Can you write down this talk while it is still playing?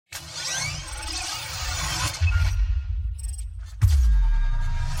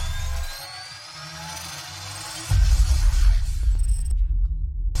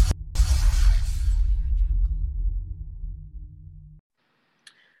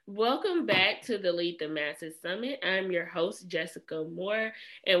Welcome back to the Lead the Masses Summit. I'm your host, Jessica Moore,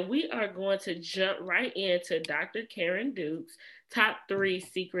 and we are going to jump right into Dr. Karen Duke's top 3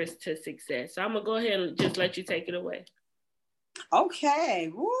 secrets to success. So I'm going to go ahead and just let you take it away.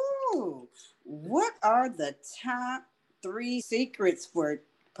 Okay. Woo. What are the top 3 secrets for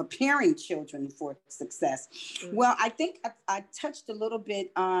preparing children for success? Well, I think I touched a little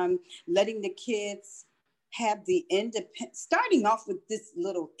bit on letting the kids have the starting off with this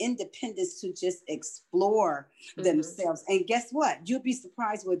little independence to just explore themselves. And guess what? You'll be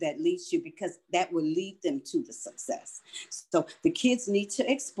surprised where that leads you, because that will lead them to the success. So the kids need to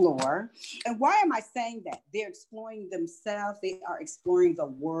explore. And why am I saying that? They're exploring themselves. They are exploring the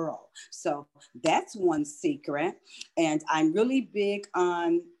world. So that's one secret. And I'm really big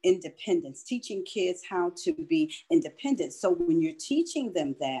on independence, teaching kids how to be independent. So when you're teaching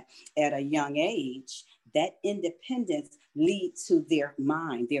them that at a young age, that independence leads to their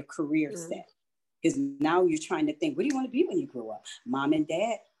mind, their career set. Because now you're trying to think, what do you want to be when you grow up? Mom and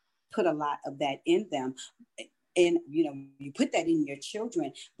dad put a lot of that in them. And, you put that in your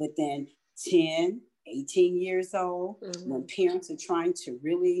children, but then 10, 18 years old, when parents are trying to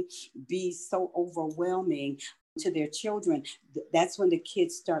really be so overwhelming to their children, that's when the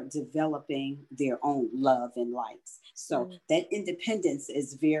kids start developing their own love and likes. So that independence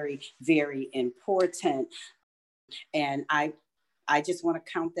is very, very important. And I just want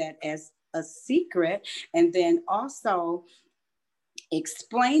to count that as a secret. And then also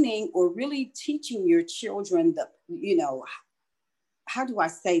explaining or really teaching your children how do I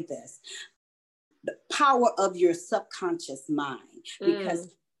say this? The power of your subconscious mind,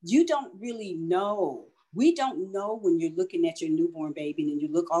 because you don't really know. We don't know when you're looking at your newborn baby and you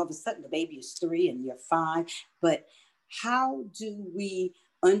look, all of a sudden the baby is 3 and you're 5. But how do we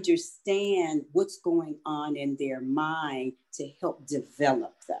understand what's going on in their mind to help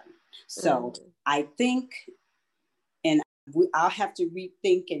develop them? So I think, and I'll have to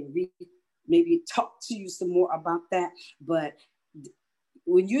rethink and maybe talk to you some more about that. But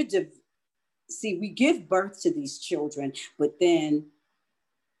when you see, we give birth to these children, but then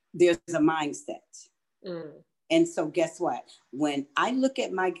there's a mindset. And so guess what? When I look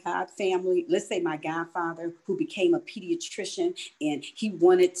at my God family, let's say my godfather, who became a pediatrician, and he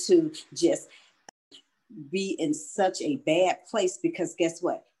wanted to just be in such a bad place, because guess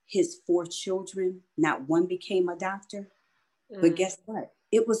what? His 4 children, not one became a doctor. But guess what?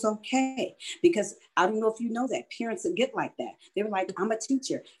 It was okay, because I don't know if you know that parents that get like that. They were like, I'm a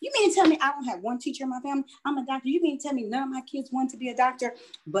teacher. You mean to tell me I don't have one teacher in my family? I'm a doctor. You mean to tell me none of my kids want to be a doctor?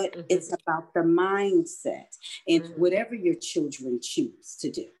 But it's about the mindset, and whatever your children choose to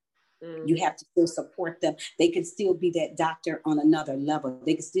do. You have to still support them. They can still be that doctor on another level.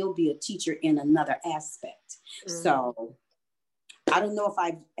 They can still be a teacher in another aspect. So I don't know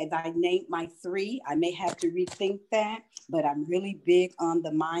if I named my 3, I may have to rethink that, but I'm really big on the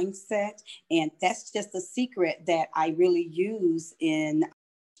mindset. And that's just a secret that I really use in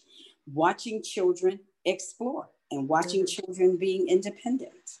watching children explore and watching children being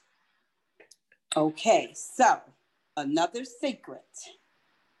independent. Okay, so another secret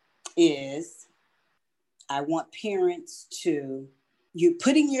is I want parents to, you're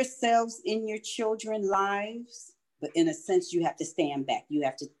putting yourselves in your children's lives, but in a sense, you have to stand back. You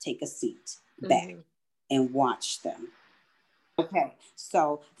have to take a seat back and watch them. Okay,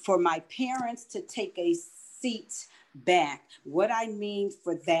 so for my parents to take a seat back, what I mean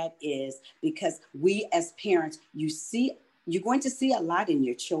for that is, because we as parents, you're going to see a lot in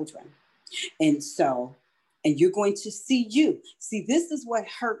your children. And you're going to see you. See, this is what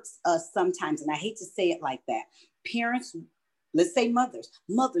hurts us sometimes. And I hate to say it like that. Parents, let's say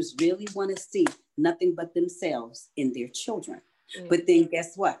mothers really want to see nothing but themselves in their children. But then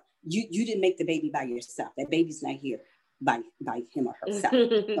guess what? You didn't make the baby by yourself. That baby's not here by him or herself.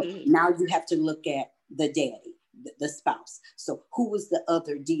 So now you have to look at the daddy, the spouse. So who was the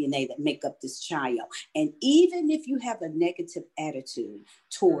other DNA that make up this child? And even if you have a negative attitude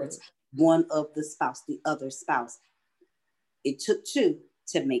towards one of the spouse, the other spouse, it took 2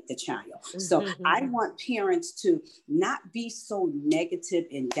 to make the child. So I want parents to not be so negative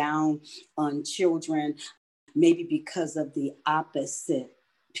and down on children, maybe because of the opposite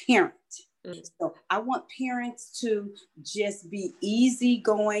parent. So I want parents to just be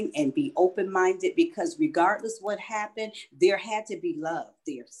easygoing and be open-minded, because regardless what happened, there had to be love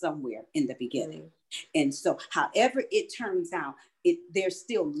there somewhere in the beginning. And so however it turns out, there's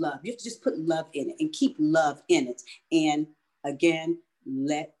still love. You have to just put love in it and keep love in it. And again,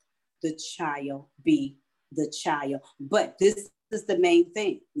 let the child be the child. But this is the main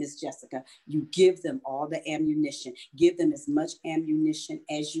thing, Miss Jessica. You give them all the ammunition. Give them as much ammunition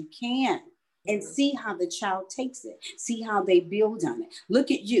as you can. And see how the child takes it. See how they build on it. Look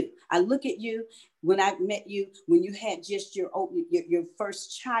at you. I look at you when I met you, when you had just your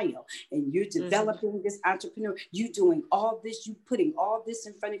first child, and you're developing this entrepreneur. You doing all this. You putting all this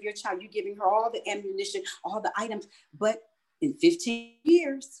in front of your child. You giving her all the ammunition, all the items. But in 15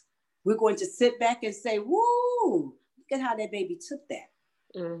 years, we're going to sit back and say, "Woo! Look at how that baby took that."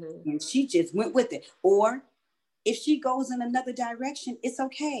 And she just went with it. Or if she goes in another direction, it's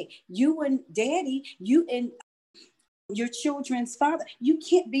okay. You and daddy, you and your children's father, you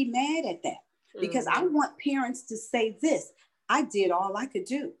can't be mad at that. Because I want parents to say this: I did all I could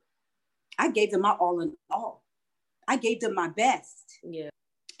do. I gave them my all in all. I gave them my best. Yeah.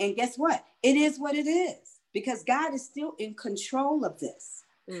 And guess what? It is what it is. Because God is still in control of this.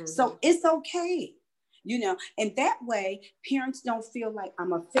 So it's okay. You know, and that way parents don't feel like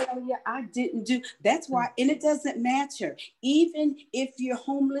I'm a failure. I didn't do. That's why, and it doesn't matter. Even if you're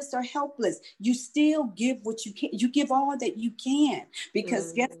homeless or helpless, you still give what you can. You give all that you can,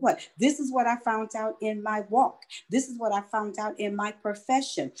 because guess what? This is what I found out in my walk. This is what I found out in my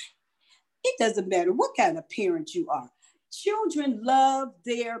profession. It doesn't matter what kind of parent you are. Children love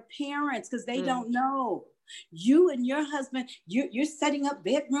their parents because they don't know. You and your husband, you're setting up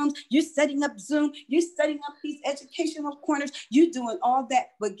bedrooms, you're setting up Zoom, you're setting up these educational corners, you're doing all that.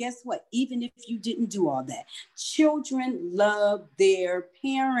 But guess what? Even if you didn't do all that, children love their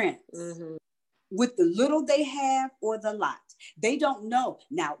parents with the little they have or the lot. They don't know.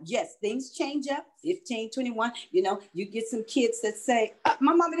 Now, yes, things change up, 15, 21, you know, you get some kids that say,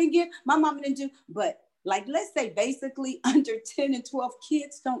 my mama didn't give, my mama didn't do, but like, let's say basically under 10 and 12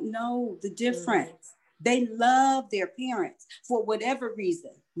 kids don't know the difference. They love their parents for whatever reason,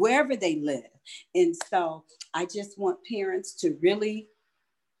 wherever they live. And so I just want parents to really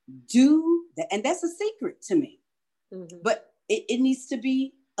do that. And that's a secret to me. But it needs to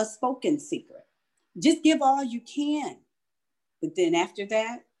be a spoken secret. Just give all you can. But then after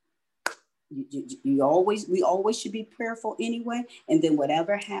that, we always should be prayerful anyway. And then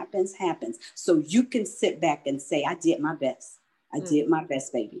whatever happens, happens. So you can sit back and say, I did my best. I did my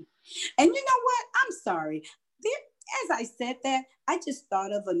best, baby. And you know what? I'm sorry. As I said that, I just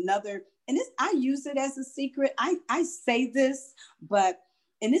thought of another, and I use it as a secret. I say this,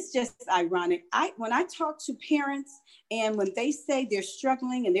 and it's just ironic. When I talk to parents, and when they say they're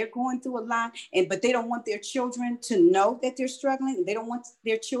struggling and they're going through a lot, but they don't want their children to know that they're struggling, and they don't want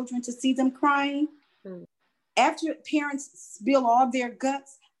their children to see them crying. After parents spill all their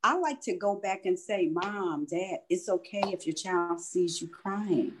guts, I like to go back and say, Mom, Dad, it's okay if your child sees you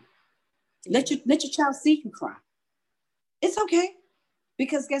crying. Let your child see you cry. It's okay.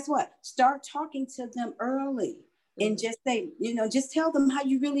 Because guess what? Start talking to them early and just say, just tell them how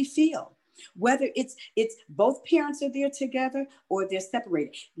you really feel. Whether it's both parents are there together or they're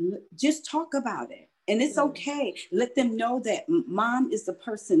separated. Just talk about it. And it's okay. Let them know that mom is a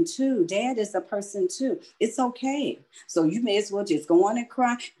person too. Dad is a person too. It's okay. So you may as well just go on and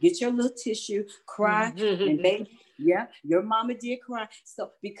cry. Get your little tissue, cry. And baby, yeah, your mama did cry.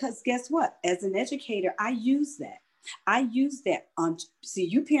 So because guess what? As an educator, I use that. See,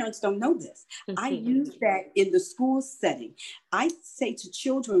 you parents don't know this. I use that in the school setting. I say to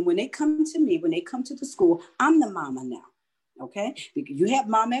children, when they come to me, when they come to the school, I'm the mama now. Okay, because you have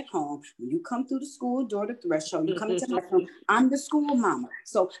mom at home. When you come through the school door, the threshold, you come into my room, I'm the school mama.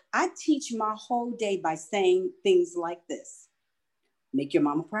 So I teach my whole day by saying things like this. Make your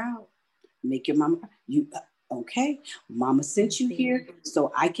mama proud. Make your mama proud. Okay, mama sent you here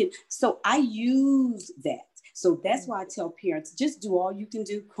so I use that. So that's why I tell parents, just do all you can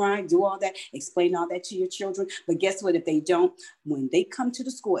do, cry, do all that, explain all that to your children. But guess what? If they don't, when they come to the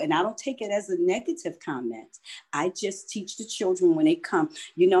school, and I don't take it as a negative comment, I just teach the children when they come.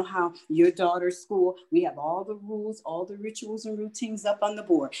 You know how your daughter's school, we have all the rules, all the rituals and routines up on the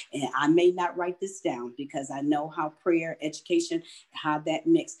board. And I may not write this down because I know how prayer, education, how that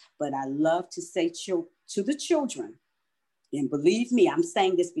mix. But I love to say to the children, and believe me, I'm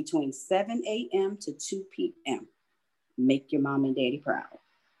saying this between 7 a.m. to 2 p.m. Make your mom and daddy proud.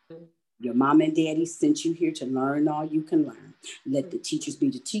 Your mom and daddy sent you here to learn all you can learn. Let the teachers be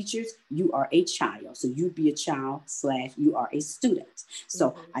the teachers. You are a child. So you be a child / you are a student.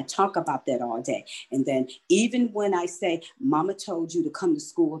 So I talk about that all day. And then even when I say, mama told you to come to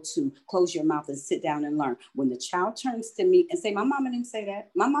school to close your mouth and sit down and learn. When the child turns to me and say, my mama didn't say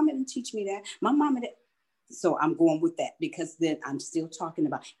that. My mama didn't teach me that. My mama didn't. So I'm going with that because then I'm still talking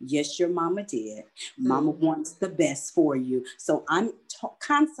about, yes, your mama did. Mama wants the best for you. So I'm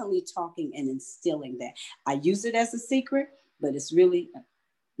constantly talking and instilling that. I use it as a secret, but it's really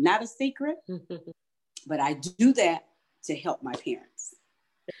not a secret. But I do that to help my parents.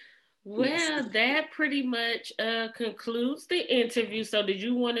 Well, yes. That pretty much concludes the interview. So did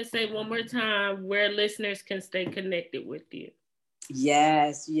you want to say one more time where listeners can stay connected with you?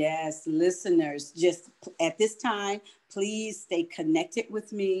 Yes, listeners, just at this time, please stay connected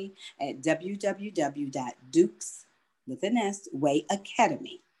with me at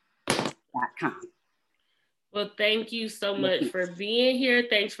www.dukeswayacademy.com. Well, thank you so much for being here.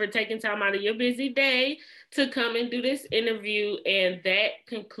 Thanks for taking time out of your busy day to come and do this interview. And that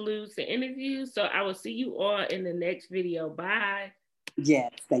concludes the interview. So I will see you all in the next video. Bye.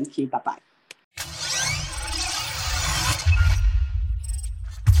 Yes, thank you. Bye-bye.